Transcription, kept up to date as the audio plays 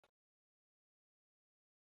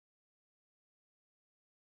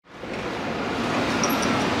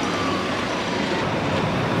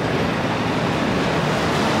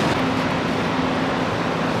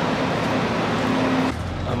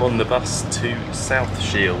I'm on the bus to South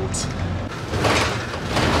Shields.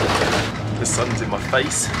 The sun's in my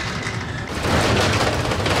face.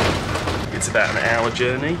 It's about an hour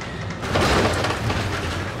journey.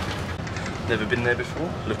 Never been there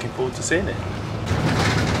before, looking forward to seeing it.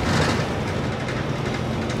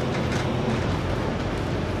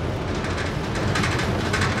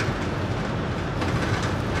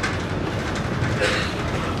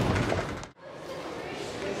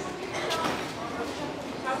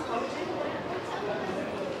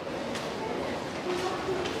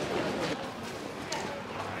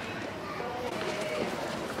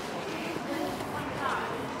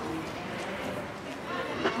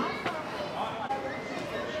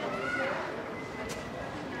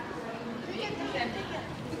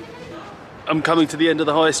 I'm coming to the end of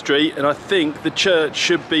the high street and I think the church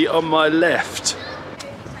should be on my left.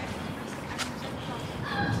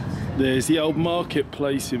 There's the old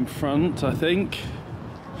marketplace in front, I think.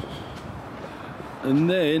 And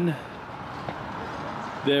then,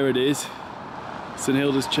 there it is, St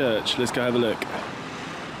Hilda's church. Let's go have a look.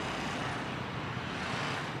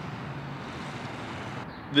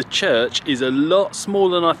 The church is a lot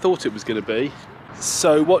smaller than I thought it was going to be.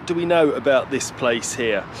 So what do we know about this place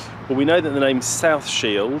here? Well, we know that the name South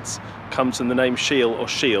Shields comes from the name Shiel or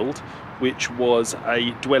Shield, which was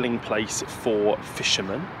a dwelling place for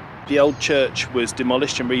fishermen. The old church was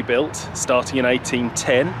demolished and rebuilt starting in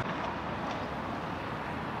 1810.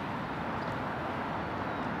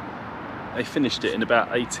 They finished it in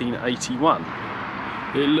about 1881.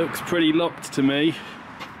 It looks pretty locked to me.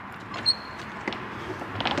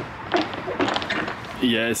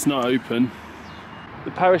 Yeah, it's not open. The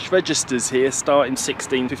parish registers here start in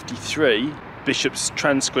 1653, bishop's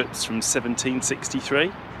transcripts from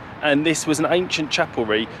 1763, and this was an ancient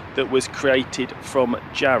chapelry that was created from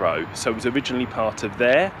Jarrow, so it was originally part of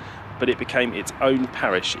there, but it became its own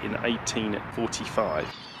parish in 1845.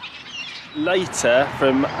 Later,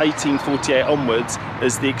 from 1848 onwards,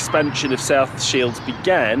 as the expansion of South Shields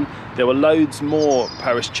began, there were loads more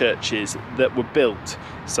parish churches that were built.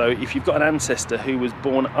 So if you've got an ancestor who was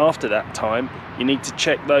born after that time, you need to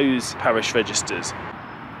check those parish registers.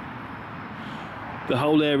 The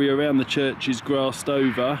whole area around the church is grassed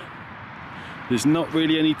over. There's not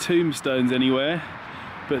really any tombstones anywhere,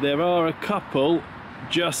 but there are a couple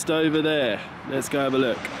just over there. Let's go have a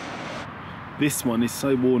look. This one is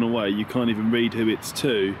so worn away you can't even read who it's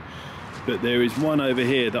to, but there is one over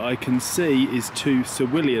here that I can see is to Sir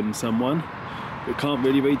William someone, but can't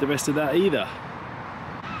really read the rest of that either.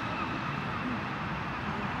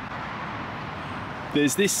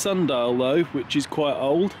 There's this sundial though, which is quite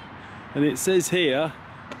old, and it says here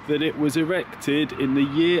that it was erected in the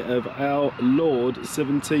year of our Lord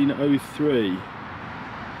 1703.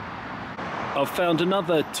 I've found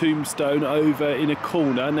another tombstone over in a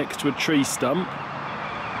corner next to a tree stump.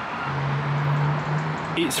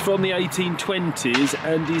 It's from the 1820s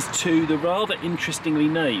and is to the rather interestingly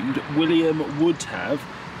named William Wouldhave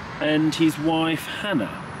and his wife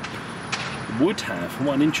Hannah. Wouldhave,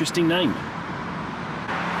 what an interesting name.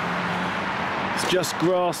 It's just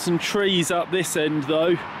grass and trees up this end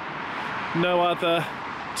though. No other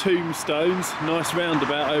tombstones. Nice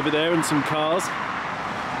roundabout over there and some cars.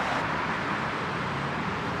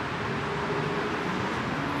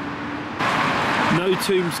 No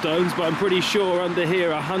tombstones, but I'm pretty sure under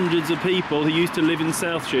here are hundreds of people who used to live in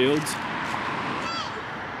South Shields.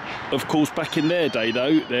 Of course, back in their day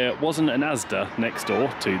though, there wasn't an Asda next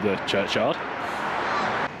door to the churchyard.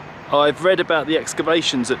 I've read about the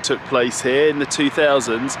excavations that took place here in the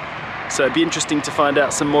 2000s, so it'd be interesting to find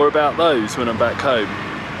out some more about those when I'm back home.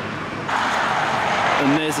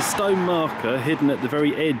 And there's a stone marker hidden at the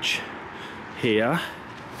very edge here,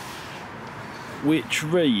 which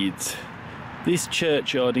reads, "This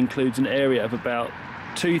churchyard includes an area of about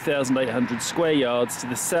 2,800 square yards to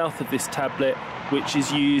the south of this tablet, which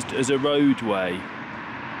is used as a roadway."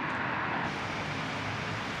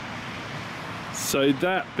 So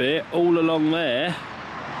that bit all along there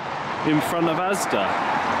in front of Asda.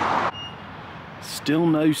 Still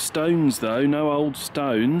no stones though, no old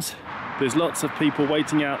stones. There's lots of people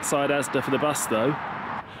waiting outside Asda for the bus though.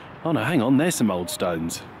 Oh no, hang on, there's some old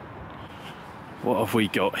stones. What have we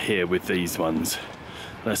got here with these ones?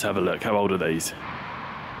 Let's have a look. How old are these?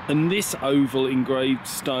 And this oval engraved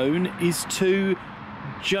stone is to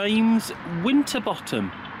James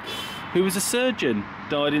Winterbottom, who was a surgeon,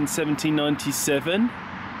 died in 1797.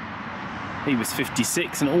 He was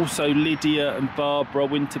 56, and also Lydia and Barbara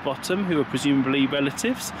Winterbottom, who are presumably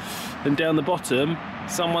relatives. And down the bottom,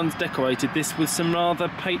 someone's decorated this with some rather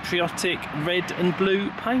patriotic red and blue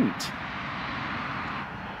paint.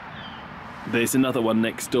 There's another one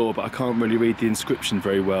next door, but I can't really read the inscription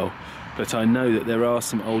very well. But I know that there are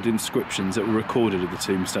some old inscriptions that were recorded at the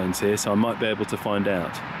tombstones here, so I might be able to find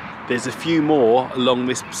out. There's a few more along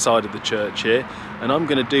this side of the church here, and I'm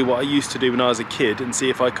going to do what I used to do when I was a kid and see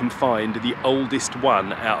if I can find the oldest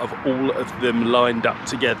one out of all of them lined up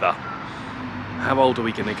together. How old are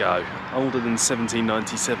we going to go? Older than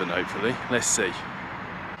 1797, hopefully. Let's see.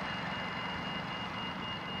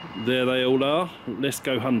 There they all are. Let's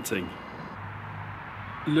go hunting.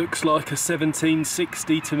 Looks like a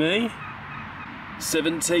 1760 to me.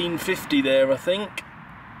 1750 there, I think.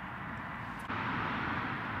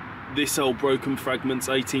 This old broken fragment's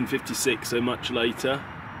 1856, so much later.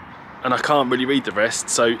 And I can't really read the rest,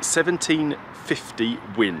 so 1750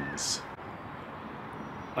 wins.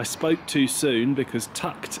 I spoke too soon because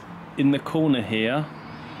tucked in the corner here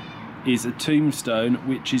is a tombstone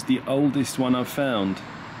which is the oldest one I've found.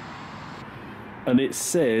 And it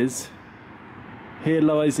says, "Here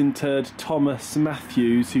lies interred Thomas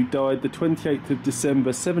Matthews, who died the 28th of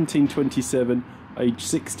December 1727, aged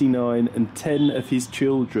 69, and 10 of his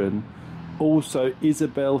children. Also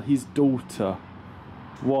Isabel, his daughter,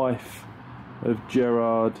 wife of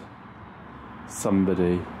Gerard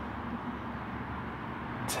somebody."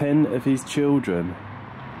 10 of his children.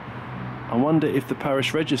 I wonder if the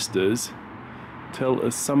parish registers tell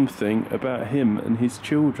us something about him and his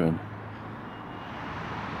children.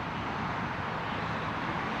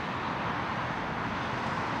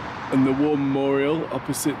 And the war memorial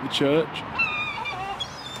opposite the church.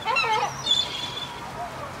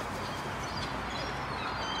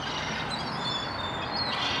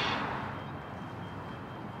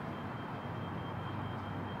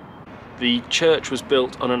 The church was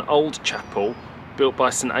built on an old chapel built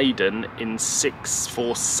by St Aidan in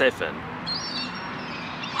 647.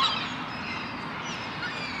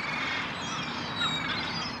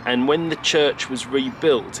 And when the church was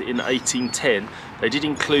rebuilt in 1810, they did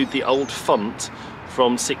include the old font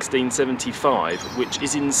from 1675, which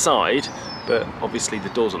is inside, but obviously the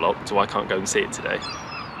doors are locked, so I can't go and see it today.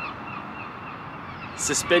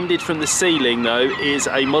 Suspended from the ceiling though is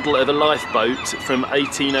a model of a lifeboat from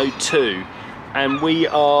 1802, and we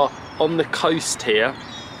are on the coast here,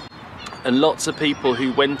 and lots of people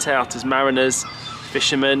who went out as mariners,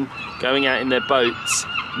 fishermen, going out in their boats,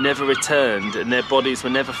 never returned, and their bodies were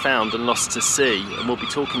never found and lost to sea, and we'll be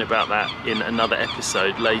talking about that in another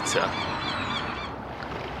episode later.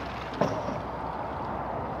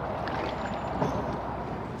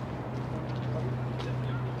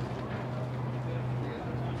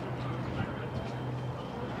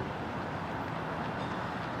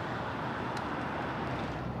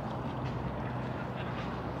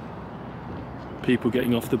 People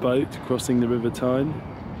getting off the boat, crossing the River Tyne.